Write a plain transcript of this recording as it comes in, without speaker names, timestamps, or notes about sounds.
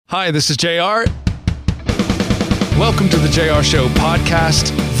Hi, this is JAYAR. Welcome to the JAYAR Show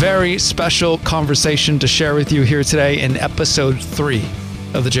podcast. Very special conversation to share with you here today in episode 3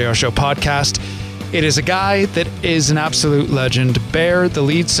 of the JAYAR Show podcast. It is a guy that is an absolute legend. Bear, the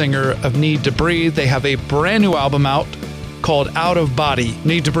lead singer of Need to Breathe. They have a brand new album out called Out of Body.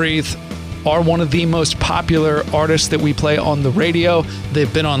 Need to Breathe are one of the most popular artists that we play on the radio.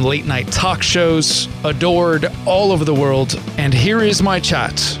 They've been on late night talk shows, adored all over the world. And here is my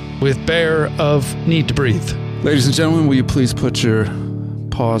chat with Bear of Need to Breathe. Ladies and gentlemen, will you please put your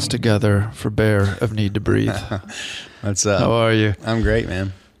paws together for Bear of Need to Breathe? What's up? How are you? I'm great,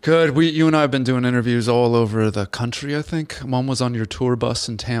 man. Good. You and I have been doing interviews all over the country, I think. One was on your tour bus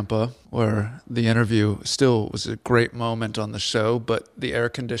in Tampa, where the interview still was a great moment on the show, but the air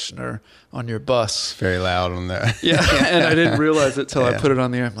conditioner on your bus. Very loud on there. Yeah, and I didn't realize it till I put it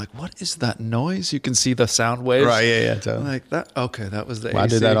on the air. I'm like, what is that noise? You can see the sound waves. Right, yeah, totally. I'm like, that. Okay, that was the AC. I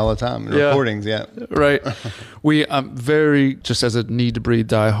do that all the time in recordings, yeah. Right. I'm very, just as a Need to Breathe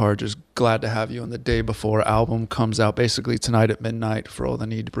diehard, just glad to have you on the day before album comes out, basically tonight at midnight for all the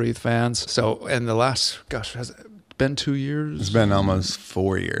Need to Breathe fans. So, and the last, has it been 2 years? It's been almost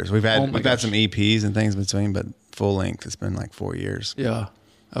 4 years. We've had some EPs and things between, but full length, it's been like 4 years. Yeah.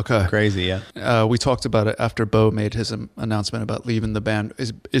 Okay. Crazy, yeah. We talked about it after Bo made his announcement about leaving the band.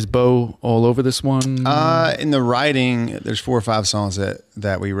 Is Bo all over this one? In the writing, there's 4 or 5 songs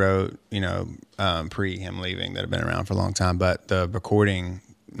that we wrote, pre him leaving that have been around for a long time, but the recording,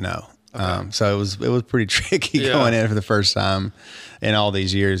 no. Okay. So it was pretty tricky going in for the first time in all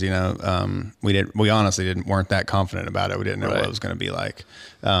these years. We honestly weren't that confident about it. We didn't know what it was going to be like,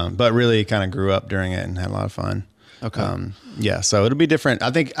 but really kind of grew up during it and had a lot of fun. Okay. So it'll be different.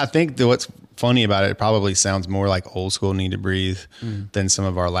 I think what's funny about it probably sounds more like old school Need to Breathe than some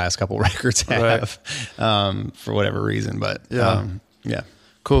of our last couple records have, for whatever reason. But yeah.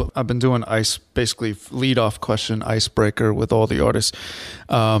 Cool. I've been doing basically lead off question, icebreaker with all the artists,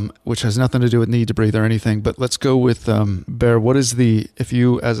 which has nothing to do with Need to Breathe or anything. But let's go with Bear. What is if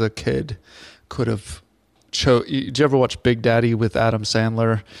you as a kid could have did you ever watch Big Daddy with Adam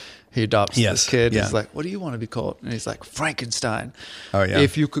Sandler? He adopts this kid. Yeah. He's like, what do you want to be called? And he's like, Frankenstein. Oh, yeah.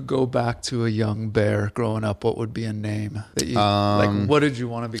 If you could go back to a young Bear growing up, what would be a name that you, what did you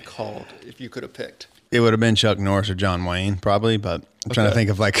want to be called if you could have picked? It would have been Chuck Norris or John Wayne, probably, but I'm trying to think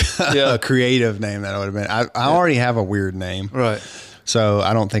of a creative name that would have been. I already have a weird name. Right. So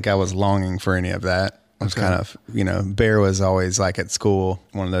I don't think I was longing for any of that. I was kind of, Bear was always like at school,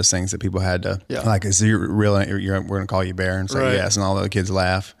 one of those things that people had to, is you real, we're going to call you Bear, and say yes, and all the kids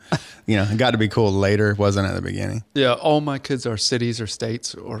laugh. It got to be cool later, it wasn't at the beginning. Yeah, all my kids are cities or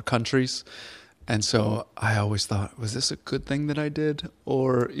states or countries. And so I always thought, was this a good thing that I did?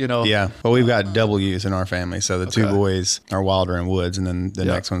 Or, Yeah. Well, we've got W's in our family. So the 2 boys are Wilder and Woods, and then the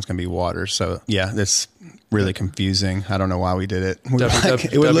next one's going to be Waters. So, yeah, that's really confusing. I don't know why we did it.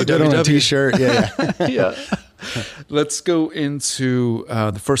 It would look good on a T-shirt. Yeah. Let's go into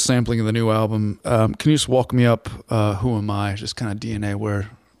the first sampling of the new album. Can you just walk me up, Who Am I? Just kind of DNA where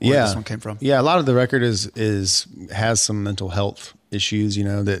this one came from. Yeah, a lot of the record has some mental health issues,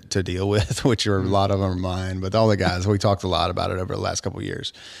 that to deal with, which are a lot of them are mine, but all the guys, we talked a lot about it over the last couple of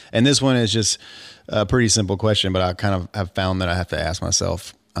years. And this one is just a pretty simple question, but I kind of have found that I have to ask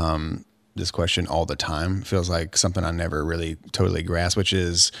myself this question all the time. It feels like something I never really totally grasp, which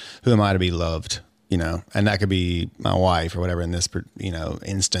is, who am I to be loved? And that could be my wife or whatever. In this,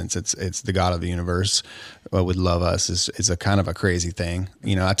 instance, it's the God of the universe would love us. Is a kind of a crazy thing.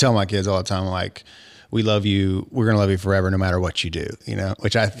 I tell my kids all the time, like, we love you. We're going to love you forever, no matter what you do,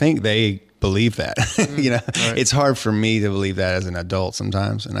 which I think they believe that, Right. It's hard for me to believe that as an adult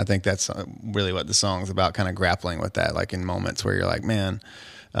sometimes. And I think that's really what the song's about, kind of grappling with that, like in moments where you're like, man,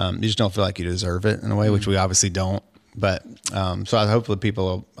 you just don't feel like you deserve it in a way, which we obviously don't. But so hopefully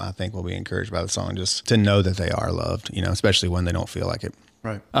people, I think, will be encouraged by the song just to know that they are loved, especially when they don't feel like it.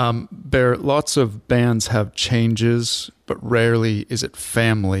 Right. Bear, lots of bands have changes, but rarely is it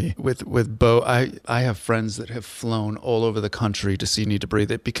family. With Bo, I have friends that have flown all over the country to see Need to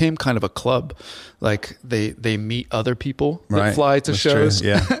Breathe. It became kind of a club. Like they meet other people that fly to shows.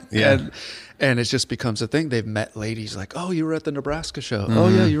 True. Yeah. And it just becomes a thing. They've met ladies like, oh, you were at the Nebraska show. Mm-hmm. Oh,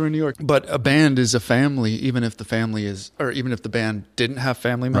 yeah, you were in New York. But a band is a family, even if the band didn't have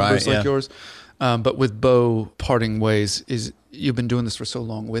family members like yours. But with Bo, parting ways, you've been doing this for so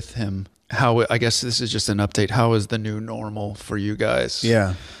long with him. I guess this is just an update. How is the new normal for you guys?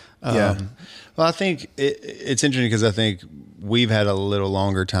 Yeah. Well, I think it's interesting because I think we've had a little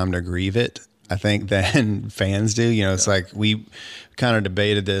longer time to grieve it. I think, than fans do. You know, it's like we kind of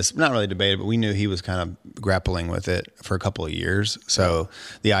debated this, not really debated, but we knew he was kind of grappling with it for a couple of years. So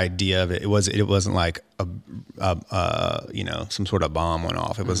the idea of it wasn't like you know, some sort of bomb went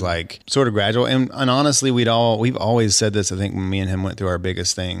off. It was like sort of gradual. And honestly, we've always said this. I think when me and him went through our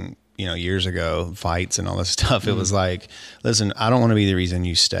biggest thing, you know, years ago, fights and all this stuff, it was like, listen, I don't want to be the reason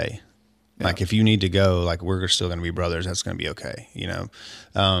you stay. Yeah. Like if you need to go, like we're still going to be brothers. That's going to be okay. You know?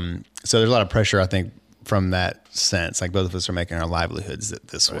 So there's a lot of pressure, I think, from that sense. Like both of us are making our livelihoods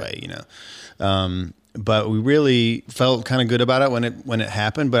this way, you know? But we really felt kind of good about it when it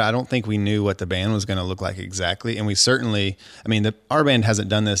happened, but I don't think we knew what the band was going to look like exactly. And we certainly, I mean, our band hasn't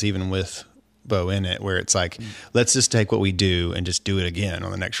done this even with Bo in it, where it's like, let's just take what we do and just do it again on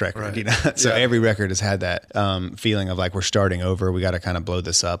the next record. Right. You know? So every record has had that feeling of like, we're starting over. We got to kind of blow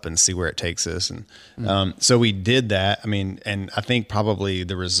this up and see where it takes us. And so we did that. I mean, and I think probably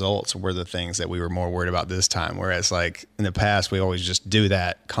the results were the things that we were more worried about this time. Whereas like in the past, we always just do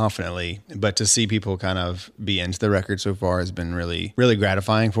that confidently. But to see people kind of be into the record so far has been really, really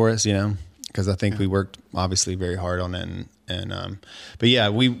gratifying for us, you know, because I think we worked obviously very hard on it. But yeah,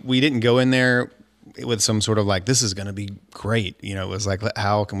 we didn't go in there with some sort of like, this is going to be great. You know, it was like,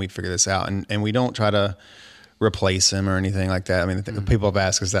 how can we figure this out? And we don't try to replace him or anything like that. I mean, people have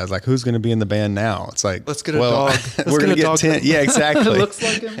asked us that. It's like, who's going to be in the band now? It's like, let's get a dog. We're going to get 10. Yeah, exactly. Looks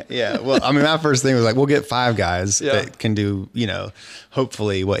like him. Yeah. Well, I mean, my first thing was like, we'll get 5 guys that can do, you know,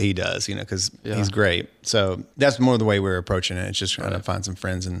 hopefully what he does, you know, because he's great. So that's more the way we're approaching it. It's just trying to find some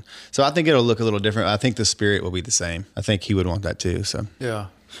friends. And so I think it'll look a little different. I think the spirit will be the same. I think he would want that too. So yeah,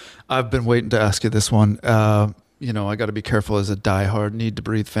 I've been waiting to ask you this one. You know, I got to be careful as a diehard Need to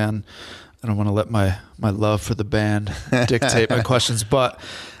Breathe fan. I don't want to let my love for the band dictate my questions, but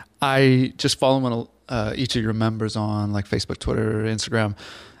I just follow each of your members on like Facebook, Twitter, Instagram.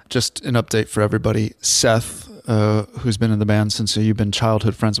 Just an update for everybody. Seth, who's been in the band since you've been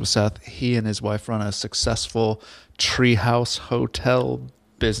childhood friends with Seth, he and his wife run a successful treehouse hotel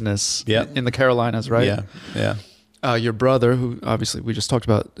business in the Carolinas, right? Yeah, yeah. Your brother, who obviously we just talked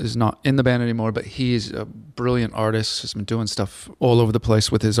about, is not in the band anymore, but he's a brilliant artist. He's been doing stuff all over the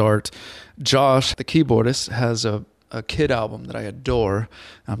place with his art. Josh, the keyboardist, has a kid album that I adore.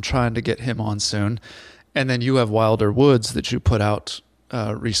 I'm trying to get him on soon. And then you have Wilder Woods that you put out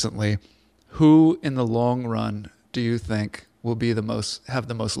recently. Who in the long run do you think will be have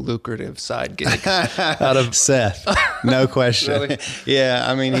the most lucrative side gig out of Seth? No question. Really? Yeah,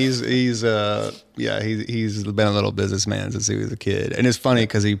 I mean he's been a little businessman since he was a kid, and it's funny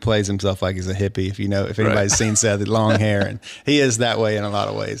because he plays himself like he's a hippie. If anybody's seen Seth, with long hair, and he is that way in a lot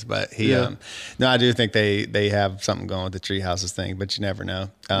of ways. But no, I do think they have something going with the tree houses thing, but you never know.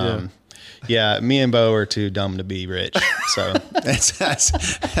 Yeah, me and Bo are too dumb to be rich, so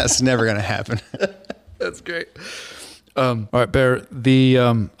that's never going to happen. That's great. All right, Bear.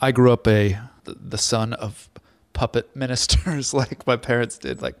 I grew up the son of puppet ministers, like my parents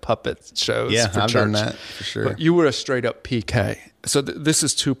did, like puppet shows. Yeah, for I've church. done that for sure. But you were a straight up PK. So this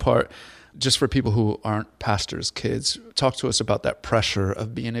is 2-part. Just for people who aren't pastors' kids, talk to us about that pressure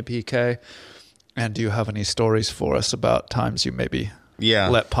of being a PK. And do you have any stories for us about times you maybe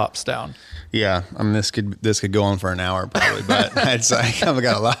let pops down? Yeah, I mean this could go on for an hour probably, but it's like I've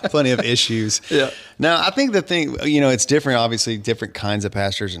got plenty of issues. Yeah. Now I think the thing, you know, it's different. Obviously, different kinds of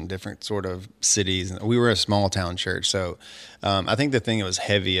pastors in different sort of cities. We were a small town church, so I think the thing that was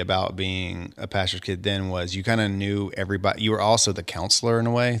heavy about being a pastor's kid then was you kind of knew everybody. You were also the counselor in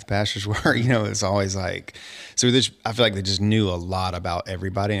a way. The pastors were, you know, it's always like so. I feel like they just knew a lot about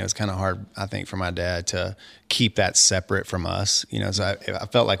everybody, and it was kind of hard, I think, for my dad to keep that separate from us. You know, so I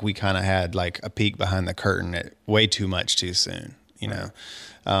felt like we kind of had like a peek behind the curtain at way too much too soon, you know?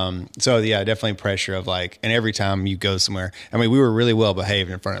 So yeah, definitely pressure of like, and every time you go somewhere, I mean, we were really well behaved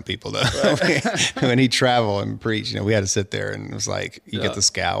in front of people though. Right. When he traveled and preached, you know, we had to sit there and it was like, you get the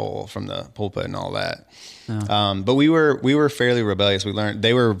scowl from the pulpit and all that. Yeah. But we were fairly rebellious.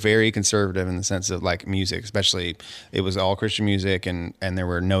 They were very conservative in the sense of like music, especially it was all Christian music and there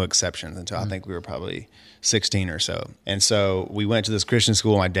were no exceptions until I think we were probably 16 or so. And so we went to this Christian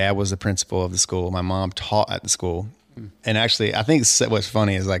school. My dad was the principal of the school. My mom taught at the school. And actually, I think what's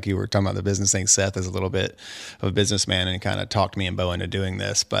funny is like you were talking about the business thing. Seth is a little bit of a businessman and kind of talked me and Bo into doing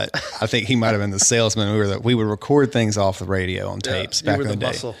this. But I think he might have been the salesman. We would record things off the radio on tapes back in the day.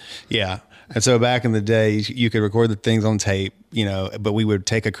 Muscle. Yeah. And so back in the day, you could record the things on tape, you know, but we would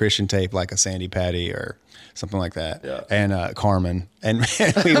take a Christian tape like a Sandy Patty or something like that, and Carmen, and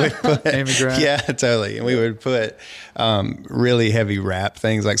we would put Amy Grant. Yeah, totally. And we would put really heavy rap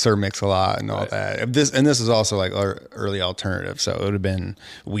things like Sir Mix-a-Lot and all that. This is also like our early alternative, so it would have been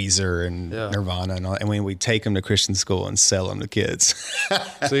Weezer and Nirvana and all. And we'd take them to Christian school and sell them to kids.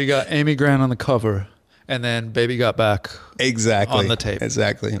 So you got Amy Grant on the cover, and then Baby Got Back exactly on the tape.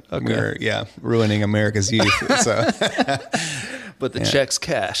 Exactly. Okay. We were ruining America's youth. So. But the check's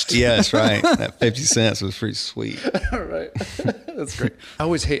cashed. Yeah, that's right. That 50 cents was pretty sweet. Right. That's great. I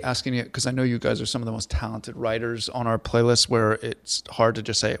always hate asking you, because I know you guys are some of the most talented writers on our playlist, where it's hard to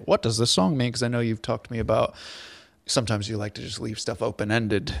just say, what does this song mean? Because I know you've talked to me about sometimes you like to just leave stuff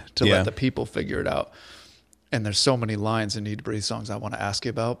open-ended to let the people figure it out. And there's so many lines in Need to Breathe songs I want to ask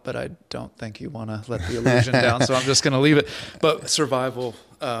you about, but I don't think you want to let the illusion down. So I'm just going to leave it. But Survival,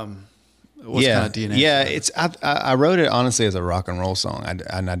 what's kind of DNA? Yeah, I wrote it honestly as a rock and roll song,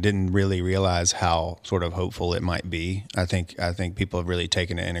 and I didn't really realize how sort of hopeful it might be. I think people have really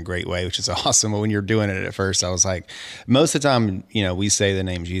taken it in a great way, which is awesome. But when you're doing it at first, I was like, most of the time, you know, we say the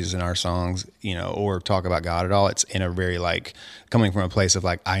name Jesus in our songs, you know, or talk about God at all. It's in a very like coming from a place of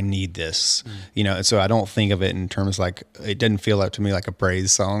like, I need this, you know. And so I don't think of it in terms like, it didn't feel like to me like a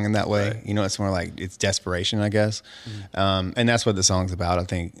praise song in that way. Right. You know, it's more like it's desperation, I guess. And that's what the song's about. I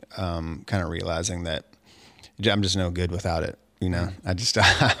think kind of realizing that I'm just no good without it. You know,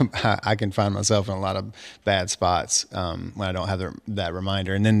 I can find myself in a lot of bad spots when I don't have that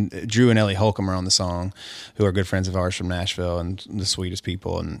reminder. And then Drew and Ellie Holcomb are on the song, who are good friends of ours from Nashville and the sweetest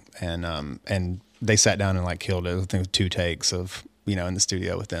people. And they sat down and like killed it. I think with 2 takes of, you know, in the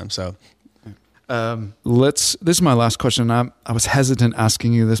studio with them. So. This is my last question. I was hesitant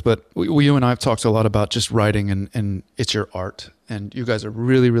asking you this, but you and I have talked a lot about just writing and it's your art, and you guys are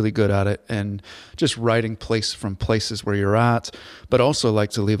really, really good at it, and just writing from places where you're at, but also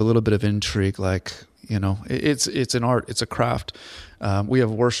like to leave a little bit of intrigue. Like, you know, it's an art, it's a craft. We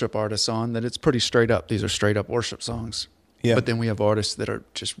have worship artists on that it's pretty straight up. These are straight up worship songs. Yeah. But then we have artists that are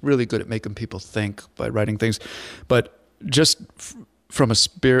just really good at making people think by writing things. But just from a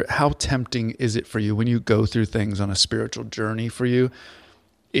spirit, how tempting is it for you when you go through things on a spiritual journey for you?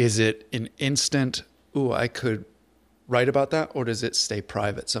 Is it an instant, ooh, I could write about that? Or does it stay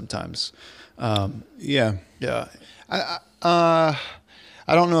private sometimes? Yeah. I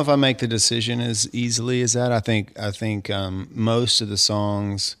don't know if I make the decision as easily as that. I think most of the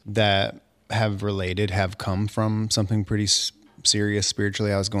songs that have related have come from something pretty serious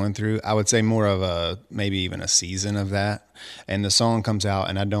spiritually I was going through. I would say more of maybe even a season of that. And the song comes out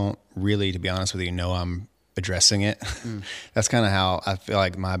and I don't really, to be honest with you, know I'm addressing it. That's kind of how I feel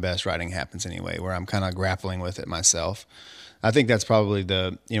like my best writing happens anyway, where I'm kind of grappling with it myself. I think that's probably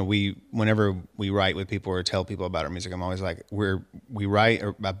whenever we write with people or tell people about our music, I'm always like, we write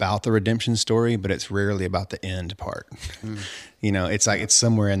about the redemption story, but it's rarely about the end part. You know, it's like, it's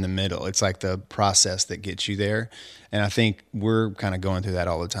somewhere in the middle. It's like the process that gets you there. And I think we're kind of going through that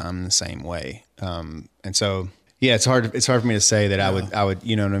all the time in the same way. And so, yeah, it's hard for me to say that I would,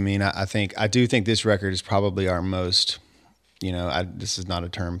 you know what I mean? I do think this record is probably our most, you know, this is not a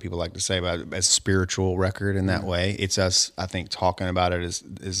term people like to say, but a spiritual record in that way. It's us, I think, talking about it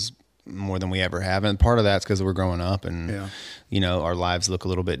is more than we ever have. And part of that's because we're growing up and, you know, our lives look a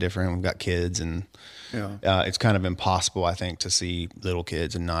little bit different. We've got kids and it's kind of impossible, I think, to see little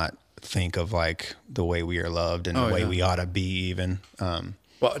kids and not think of like the way we are loved and the way we ought to be even.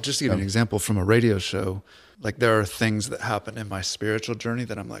 Well, just to give you an example from a radio show, like there are things that happen in my spiritual journey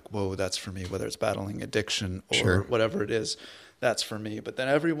that I'm like, whoa, that's for me, whether it's battling addiction or whatever it is, that's for me. But then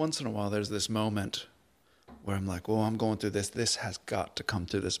every once in a while, there's this moment where I'm like, well, I'm going through this. This has got to come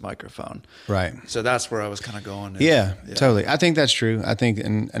through this microphone. Right. So that's where I was kind of going. Yeah, totally. I think that's true. I think,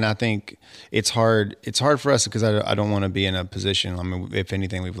 and I think it's hard for us because I don't want to be in a position. I mean, if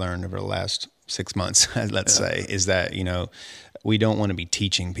anything we've learned over the last 6 months, let's say, is that, you know, we don't want to be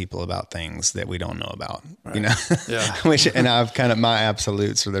teaching people about things that we don't know about, you know? Yeah. And I've kind of, my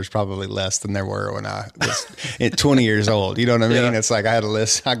absolutes, so there's probably less than there were when I was 20 years old. You know what I mean? It's like I had a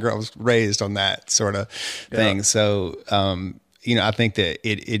list. I was raised on that sort of thing. Yeah. So, you know, I think that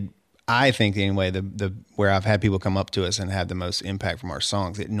I think anyway, where I've had people come up to us and have the most impact from our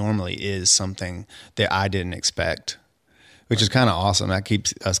songs, it normally is something that I didn't expect, which is kind of awesome. That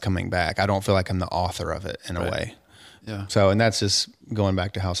keeps us coming back. I don't feel like I'm the author of it in a way. Yeah. So, and that's just going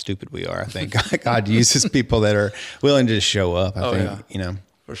back to how stupid we are. I think God uses people that are willing to just show up. I think, you know.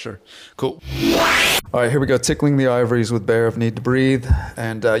 For sure. Cool. All right, here we go. Tickling the Ivories with Bear of Need to Breathe.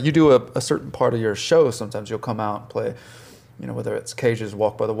 And you do a certain part of your show. Sometimes you'll come out and play whether it's Cage's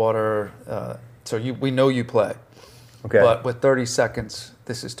Walk by the Water. So we know you play. Okay. But with 30 seconds,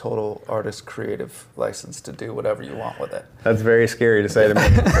 this is total artist creative license to do whatever you want with it. That's very scary to say to me,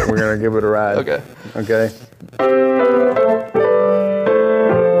 but we're going to give it a ride. Okay. Okay.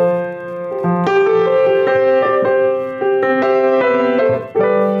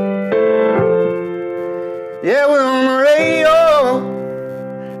 Yeah, we're on the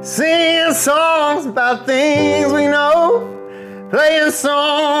radio, singing songs about things we know, playing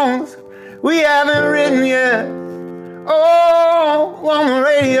songs we haven't written yet. Oh, on the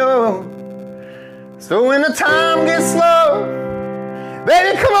radio. So when the time gets slow,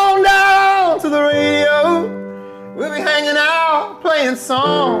 baby, come on down to the radio. We'll be hanging out, playing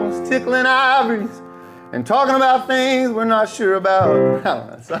songs, tickling ivories, and talking about things we're not sure about. I don't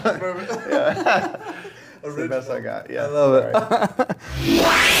know. Yeah. That's the best I got. Yeah, I love it.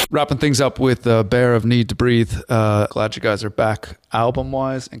 Right. Wrapping things up with Bear of Need to Breathe. Glad you guys are back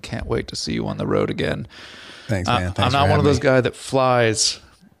album-wise, and can't wait to see you on the road again. Thanks, man. Thanks I'm not one of those guys that flies,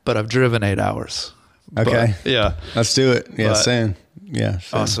 but I've driven 8 hours. Okay. But, yeah. Let's do it. Yeah, soon. Yeah.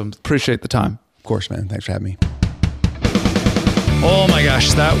 Soon. Awesome. Appreciate the time. Of course, man. Thanks for having me. Oh my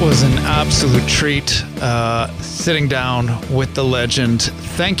gosh, that was an absolute treat. Sitting down with the legend.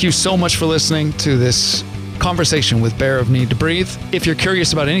 Thank you so much for listening to this conversation with Bear of Need to Breathe. If you're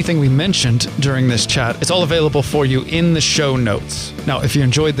curious about anything we mentioned during this chat, it's all available for you in the show notes. Now, if you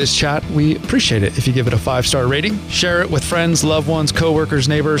enjoyed this chat, we appreciate it if you give it a 5-star rating, share it with friends, loved ones, coworkers,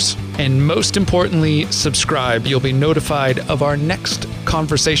 neighbors, and most importantly, subscribe. You'll be notified of our next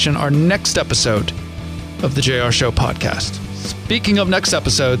conversation, our next episode of the JR Show podcast. Speaking of next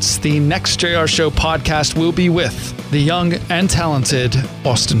episodes, the next JR Show podcast will be with the young and talented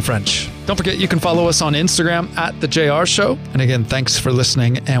Austin French. Don't forget, you can follow us on Instagram at the JR Show. And again, thanks for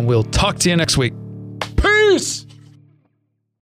listening, and we'll talk to you next week. Peace!